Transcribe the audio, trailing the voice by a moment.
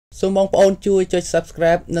សូមបងប្អូនជួយចុច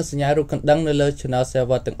Subscribe និងសញ្ញារូបកណ្ដឹងនៅលើ Channel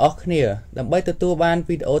Server ទាំងអស់គ្នាដើម្បីទទួលបាន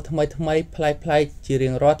វីដេអូថ្មីៗប្លែកៗជារៀ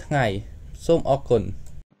ងរាល់ថ្ងៃសូមអរគុណ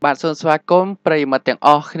បាទសូមស្វាគមន៍ប្រិយមិត្តទាំងអ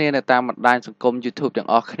ស់គ្នានៅតាមបណ្ដាញសង្គម YouTube ទាំង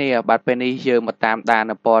អស់គ្នាបាទពេលនេះយើងមកតាមដាន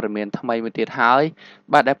នៅព័ត៌មានថ្មីមួយទៀតហើយ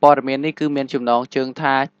បាទដែលព័ត៌មាននេះគឺមានចំណងជើង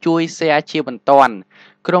ថាជួយ share ជាបន្ទាន់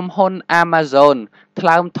ក្រុមហ៊ុន Amazon ថ្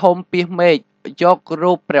លើមធំពាសមេឃយក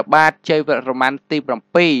រូបព្រះបាទជ័យវរ្ម័នទី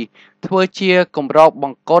7ធ្វើជាកម្រោកប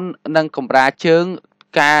ង្គន់និងកម្រាលជើង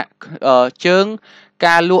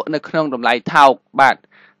ការលក់នៅក្នុងតម្លៃថោកបាទ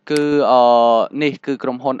គឺនេះគឺក្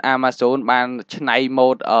រុមហ៊ុន Amazon បានច្នៃម៉ូ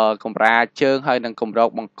ដកម្រាលជើងហើយនិងកម្រោក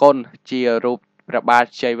បង្គន់ជារូបព្រះបាទ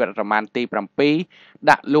ជ័យវរ្ម័នទី7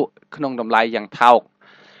ដាក់លក់ក្នុងតម្លៃយ៉ាងថោក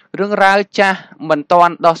រឿងរ៉ាវចាស់មិនទា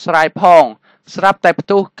ន់ដោះស្រាយផងស្រាប់តែផ្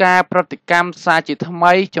ទុះការប្រតិកម្មសារជាថ្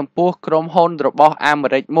មីចំពោះក្រុមហ៊ុនរបស់អាមេ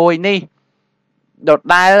រិកមួយនេះដ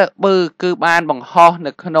ដែលគឺបានបង្ហោះ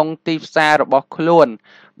នៅក្នុងទីផ្សាររបស់ខ្លួន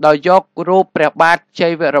ដោយយករូបព្រះបាទជ័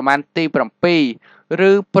យវរ្ម័នទី7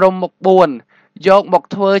ឬព្រំមុខ4យកមក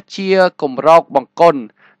ធ្វើជាកម្រោកបង្គន់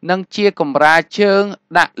និងជាកម្រាលជើង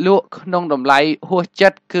ដាក់លក់ក្នុងតម្លៃហួសចិ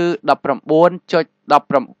ត្តគឺ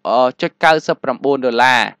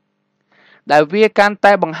$19.99 ដែលវាកាន់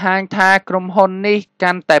តែបង្ហាញថាក្រុមហ៊ុននេះ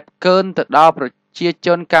កាន់តែផ្កើនទៅដល់ប្រជាជ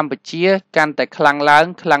នកម្ពុជាកាន់តែខ្លាំងឡើង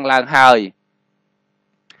ហើយ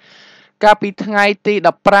កាលពីថ្ងៃទី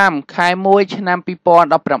15ខែ1ឆ្នាំ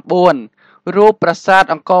2019រូបប្រាសាទ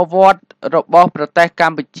អង្គរវត្តរបស់ប្រទេសក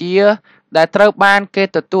ម្ពុជាដែលត្រូវបានគេ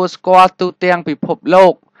ទទួលស្គាល់ទូទាំងពិភពលោ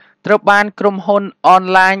កត្រូវបានក្រុមហ៊ុនអន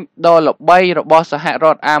ឡាញដ៏ល្បីរបស់សហរ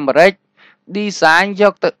ដ្ឋអាមេរិកdesign យ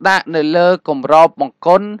កទៅដាក់នៅលើកម្របបង្គ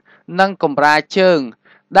ន់និងកម្រាលជើង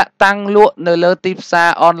ដាក់តាំងលក់នៅលើទីផ្សារ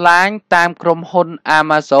អនឡាញតាមក្រុមហ៊ុន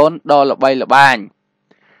Amazon ដ៏ល្បីល្បាញ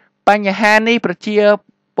បញ្ហានេះប្រជា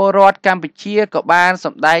ពលរដ្ឋកម្ពុជាក៏បានស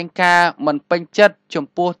ម្ដែងការមិនពេញចិត្តចំ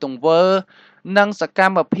ពោះទង្វើនិងសក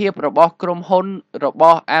ម្មភាពរបស់ក្រុមហ៊ុនរប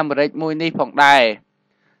ស់អាមេរិកមួយនេះផងដែរ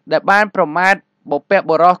ដែលបានប្រមាថបុព្វ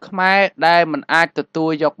បុរសខ្មែរដែលមិនអាចទទួល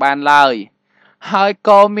យកបានឡើយហើយ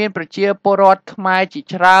ក៏មានប្រជាពលរដ្ឋខ្មែរជា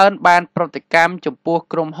ច្រើនបានប្រតិកម្មចំពោះ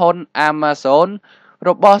ក្រុមហ៊ុន Amazon រ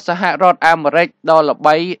បស់សហរដ្ឋអាមេរិកដ៏ល្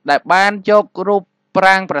បីដែលបានយករូបប្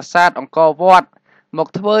រាង្គប្រាសាទអង្គរវត្តមក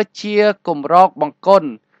ធ្វើជាកម្រោកបង្គន់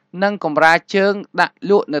និងកម្រាលជើងដាក់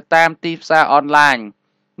លក់នៅតាមទីផ្សារអនឡាញ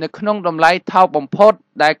នៅក្នុងតម្លៃថោកបំផុត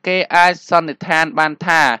ដែលគេអាចសន្និដ្ឋានបាន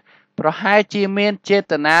ថាប្រហែលជាមានចេ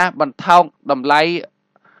តនាបន្ថោកតម្លៃ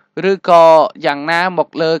ឬក៏យ៉ាងណាមក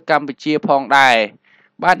លើកម្ពុជាផងដែរ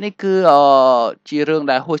បាទនេះគឺជារឿង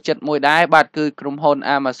ដែលហួសចិត្តមួយដែរបាទគឺក្រុមហ៊ុន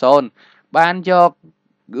Amazon បានយក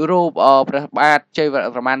រូបព្រះបាទជ័យវ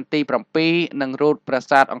រ្ម័នទី7និងរូបប្រា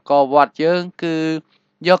សាទអង្គរវត្តយើងគឺ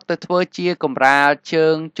យកទៅធ្វើជាកម្រាលជើ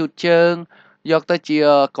ងជូតជើងយកទៅជា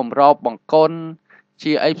កម្របបង្គន់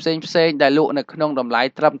ជាអីផ្សេងដែលលក់នៅក្នុងតម្លៃ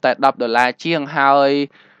ត្រឹមតែ$10ជាងហើយ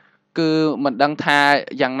គឺមិនដឹងថា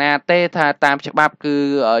យ៉ាងណាទេថាតាមច្បាប់គឺ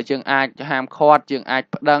យើងអាចហាមឃាត់យើងអាច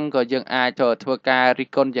ប្តឹងក៏យើងអាចធ្វើការរិះ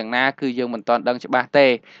គន់យ៉ាងណាគឺយើងមិនទាន់ដឹងច្បាស់ទេ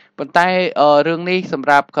ប៉ុន្តែរឿងនេះសម្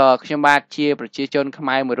រាប់ខ្ញុំបាទជាប្រជាជនខ្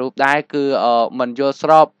មែរមួយរូបដែរគឺមិនយល់ស្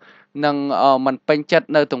របនិងមិនពេញចិត្ត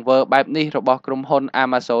នៅទង្វើបែបនេះរបស់ក្រុមហ៊ុន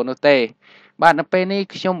Amazon នោះទេបាទនៅពេលនេះ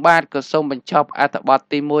ខ្ញុំបាទក៏សូមបញ្ចប់អត្ថបទ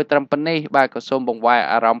ទី1ត្រឹមប៉ុណ្នេះបាទក៏សូមបង្វែរ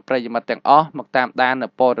អារម្មណ៍ប្រិយមិត្តទាំងអស់មកតាមដាននៅ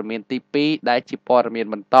ព័ត៌មានទី2ដែលជាព័ត៌មាន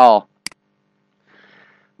បន្ត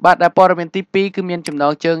បាទដែលព័ត៌មានទី2គឺមានចំណ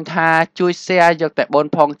ងជើងថាជួយ share យកតែបូន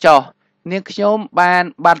ផងចោះនាងខ្ញុំបាន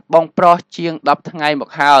បាត់បងប្រុសជាង10ថ្ងៃមក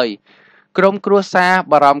ហើយក្រុមគ្រួសារ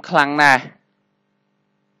បារម្ភខ្លាំងណាស់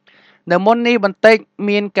នៅមុននេះបន្តិច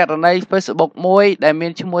មានករណី Facebook មួយដែលមា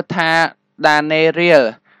នឈ្មោះថា Daniel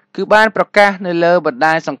គឺបានប្រកាសនៅលើបណ្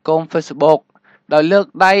ដាញសង្គម Facebook ដោយលើក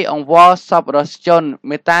ដៃអង្វរសប្បុរសជន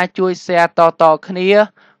មេត្តាជួយ share តគ្នា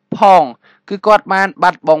ផងគឺគាត់បាន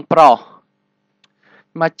បាត់បងប្រុស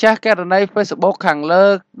ម្ចាស់ករណី Facebook ខាងលើ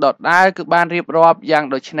ដដែលគឺបានរៀបរាប់យ៉ាង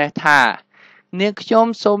ដូចនេះថានាងខ្ញុំ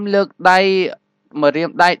សូមលើកដៃមករៀម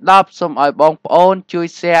ដៃ10សូមឲ្យបងប្អូនជួយ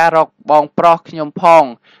share រកបងប្រុសខ្ញុំផង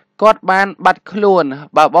គាត់បានបាត់ខ្លួន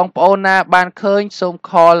បើបងប្អូនណាបានឃើញសូម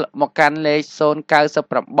call មកកាន់លេខ098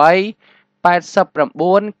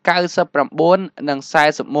 89 99 និង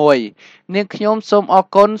41នាងខ្ញុំសូមអរ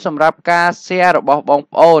គុណសម្រាប់ការ share របស់បង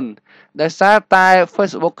ប្អូនដោយសារតែ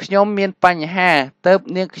Facebook ខ្ញុំមានបញ្ហាទើប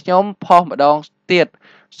នាងខ្ញុំផុសម្ដងទៀត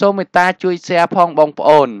សូមមេត្តាជួយ share ផងបងប្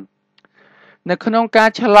អូននៅក្នុងការ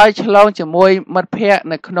ឆ្លើយឆ្លងជាមួយមិត្តភ័ក្តិ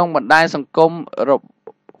នៅក្នុងបណ្ដាញសង្គម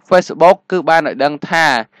Facebook គឺបានឲ្យដឹងថា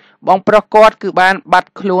បងប្រុសគាត់គឺបានបា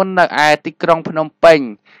ត់ខ្លួននៅឯទីក្រុងភ្នំពេញ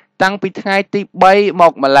តាំងពីថ្ងៃទី3ម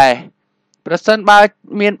កម្លេះ ប្រសិនបើ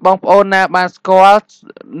មានបងប្អូនណាបានស្គាល់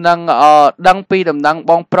និងដឹងពីដំណឹង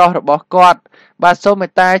បងប្រុសរបស់គាត់បាទសូមមេ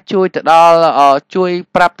ត្តាជួយទៅដល់ជួយ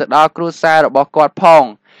ប្រាប់ទៅដល់គ្រួសាររបស់គាត់ផង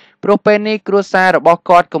ព្រោះពេលនេះគ្រួសាររបស់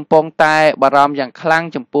គាត់កំពុងតែបារម្ភយ៉ាងខ្លាំង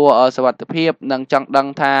ចំពោះសុវត្ថិភាពនិងចង់ដឹង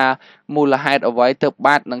ថាមូលហេតុអ្វីទើប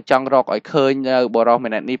បាត់និងចង់រកឲ្យឃើញនៅបរិស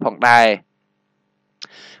ម្នាក់នេះផងដែរ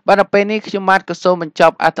បាទនៅពេលនេះខ្ញុំបាទក៏សូមបញ្ច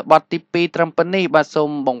ប់អត្ថបទទី2ត្រឹមប៉ុណ្នេះបាទសូម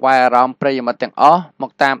បង្វែរអារម្មណ៍ប្រិយមិត្តទាំងអស់ម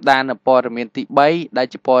កតាមដាននៅព័ត៌មានទី3ដែល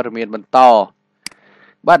ជាព័ត៌មានបន្ត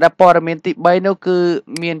បាទដែលព័ត៌មានទី3នោះគឺ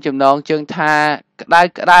មានចំណងជើងថាក្តៅឯ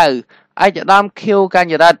កឧត្តមខៀវក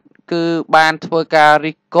ញ្ញរិទ្ធគឺបានធ្វើការ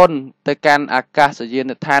រិះគន់ទៅកាន់អាកាសយាន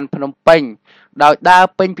ដ្ឋានភ្នំពេញដោយដើរ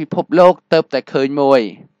ពេញពិភពលោកទៅតែឃើញមួយ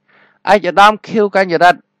ឯកឧត្តមខៀវកញ្ញ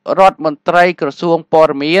រិទ្ធរដ្ឋមន្ត្រីក្រសួងព័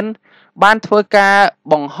ត៌មានបានធ្វើការ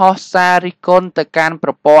បង្ហោះសាររិះគន់ទៅកាន់ប្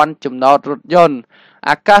រព័ន្ធចំណតរថយន្ត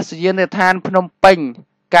អាកាសយានដ្ឋានភ្នំពេញ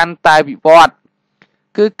កាន់តែវិវត្ត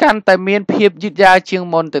គឺកាន់តែមានភាពយឺតយ៉ាវជាង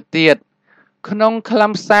មុនទៅទៀតក្នុងខ្លឹ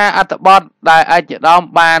មសារអត្ថបទដែលឯកឧត្តម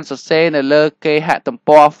បានសរសេរនៅលើគេហទំ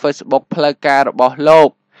ព័រ Facebook ផ្លូវការរបស់លោក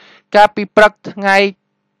កាលពីព្រឹកថ្ងៃ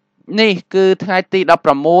នេះគឺថ្ងៃទី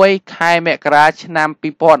16ខែមករាឆ្នាំ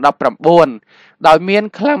2019ដោយមាន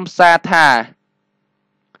ខ្លឹមសារថា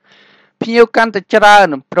ភ្ញៀវកាន់តែច្រើន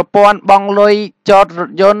ប្រព័ន្ធបង់លុយចតរ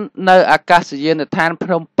ថយន្តនៅអាកាសយានដ្ឋានភ្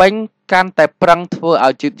នំពេញកាន់តែប្រឹងធ្វើ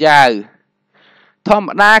ឲ្យយឺតយ៉ាវធម្ម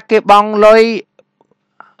តាគេបង់លុយ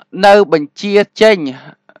នៅបញ្ជាចេញ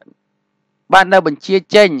បាននៅបញ្ជា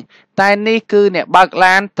ចេញតែនេះគឺអ្នកបើក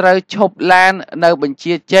ឡានត្រូវឈប់ឡាននៅបញ្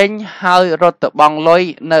ជាចេញហើយរត់ទៅបង់លុយ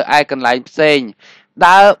នៅឯកន្លែងផ្សេង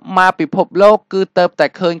ដើរមកពិភពលោកគឺទៅតែ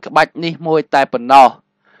ឃើញក្បាច់នេះមួយតែប៉ុណ្ណោះ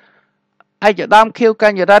ឯកឧត្តមខៀវក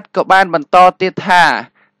ញ្ញរិទ្ធក៏បានបន្តទៀតថា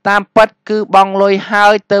តាមពិតគឺបង់លុយហើ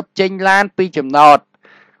យទៅចេញឡានពីចំណត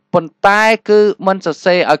ប៉ុន្តែគឺមិនសរ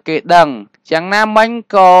សេរឲ្យគេដឹងយ៉ាងណាមិញ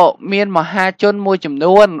ក៏មានមហាជនមួយចំ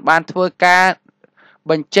នួនបានធ្វើការ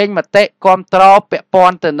បញ្ចេញមតិគាំទ្រពាក់ព័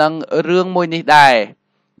ន្ធទៅនឹងរឿងមួយនេះដែរ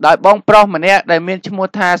ដោយបងប្រុសម្នាក់ដែលមានឈ្មោះ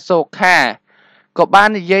ថាសូខាក៏បាន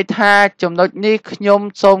និយាយថាចំណុចនេះខ្ញុំ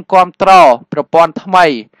សូមគាំទ្រប្រព័ន្ធថ្មី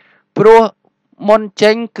ព្រោះមុន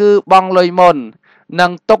ចេញគឺបង់លុយមុននិ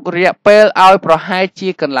ងទុករយៈពេលឲ្យប្រហែលជា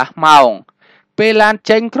កន្លះម៉ោងពេលឡាន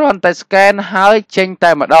ចេញគ្រាន់តែស្កេនហើយចេញ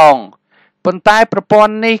តែម្ដងប៉ុន្តែប្រព័ន្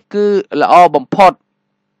ធនេះគឺល្អបំផុត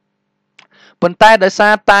ប៉ុន្តែដោយសា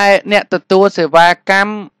រតែអ្នកទទួលសេវាកម្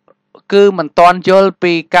មគឺមិនទាន់យល់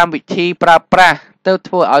ពីកម្មវិធីប្រើប្រាស់ទៅ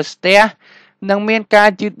ធ្វើឲ្យស្ទះនិងមានការ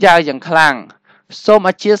យឺតយ៉ាវយ៉ាងខ្លាំងសូម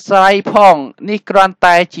អធិស្ឋានផងនេះគ្រាន់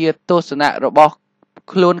តែជាទស្សនៈរបស់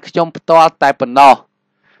ខ្លួនខ្ញុំផ្ទាល់តែប៉ុណ្ណោះ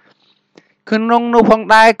ក្នុងនោះផង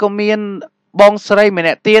ដែរក៏មានបងស្រីម្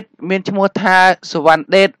នាក់ទៀតមានឈ្មោះថាសវណ្ណ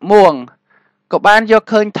ដេតមួងក៏បានយក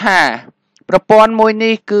ឃើញថាប្រព័ន្ធមួយ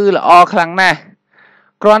នេះគឺល្អខ្លាំងណាស់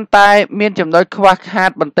គ្រាន់តែមានចំណុចខ្វះខាត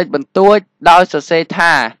បន្តិចបន្តួចដោយសរសេរ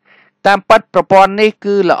ថាតាមពិតប្រព័ន្ធនេះ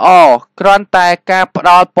គឺល្អគ្រាន់តែការផ្ដ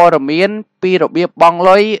ល់ព័ត៌មានពីរបៀបបង់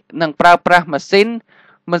លុយនិងប្រើប្រាស់ម៉ាស៊ីន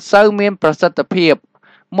មិនសូវមានប្រសិទ្ធភាព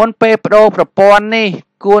មុនពេលបដូរប្រព័ន្ធនេះ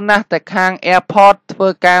គួរណាស់តែខាង Airport ធ្វើ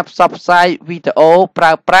ការផ្សព្វផ្សាយវីដេអូប្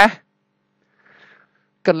រើប្រាស់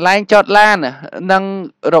កន្លែងចតឡាននិង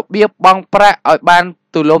របៀបបង់ប្រាក់ឲ្យបាន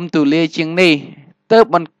ទូលំទូលាយជាងនេះទើប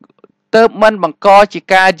មិនបង្កជា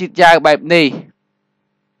ការយឺតយ៉ាវបែបនេះ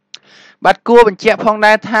បាទគួរបញ្ជាក់ផង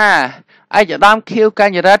ដែរថាឯកឧត្តមខៀវក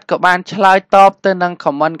ញ្ញរិទ្ធក៏បានឆ្លើយតបទៅនឹង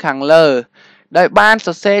comment ខាងលើដោយបានស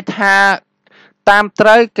រសេរថាតាមត្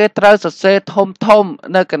រូវគេត្រូវសរសេរធំ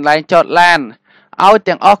នៅកន្លែងចតឡានឲ្យ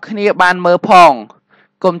ទាំងអស់គ្នាបានមើលផង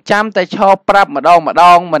កុំចាំតែឈរប្រាប់ម្ដង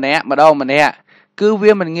ម្នាក់គឺ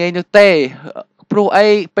វាមិនងាយនោះទេព្រោះអី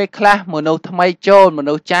ពេលខ្លះមនុស្សថ្មីចូលម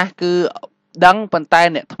នុស្សចាស់គឺដឹងប៉ុន្តែ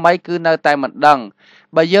អ្នកថ្មីគឺនៅតែមិនដឹង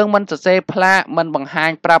បើយើងមិនសរសេរផ្លាកមិនបង្ហា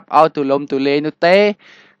ញប្រាប់ឲ្យទូលំទូលាយនោះទេ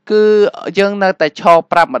គឺយើងនៅតែឈរ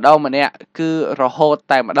ប្រាប់ម្ដងម្នាក់គឺរហូត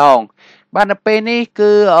តែម្ដងបាទនៅពេលនេះ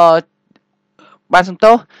គឺបាទសំ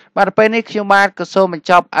ទោសបាទនៅពេលនេះខ្ញុំបាទក៏សូមបញ្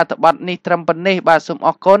ចប់អត្ថបទនេះត្រឹមប៉ុណ្នេះបាទសូមអ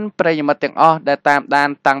រគុណប្រិយមិត្តទាំងអស់ដែលតាមដាន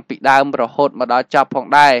តាំងពីដើមរហូតមកដល់ចប់ផង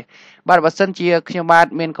ដែរបាទបើសិនជាខ្ញុំបាទ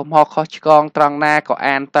មានកំហុសខុសឆ្គងត្រង់ណាក៏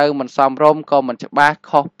អានទៅមិនសមរម្យក៏មិនច្បាស់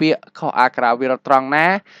ខុសពាក្យខុសអក្ខរាវិរុទ្ធត្រង់ណា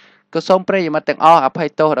ក៏សូមប្រិយមិត្តទាំងអស់អភ័យ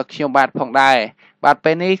ទោសដល់ខ្ញុំបាទផងដែរបាទ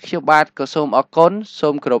ពេលនេះខ្ញុំបាទក៏សូមអរគុណសូ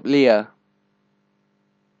មគោរពលា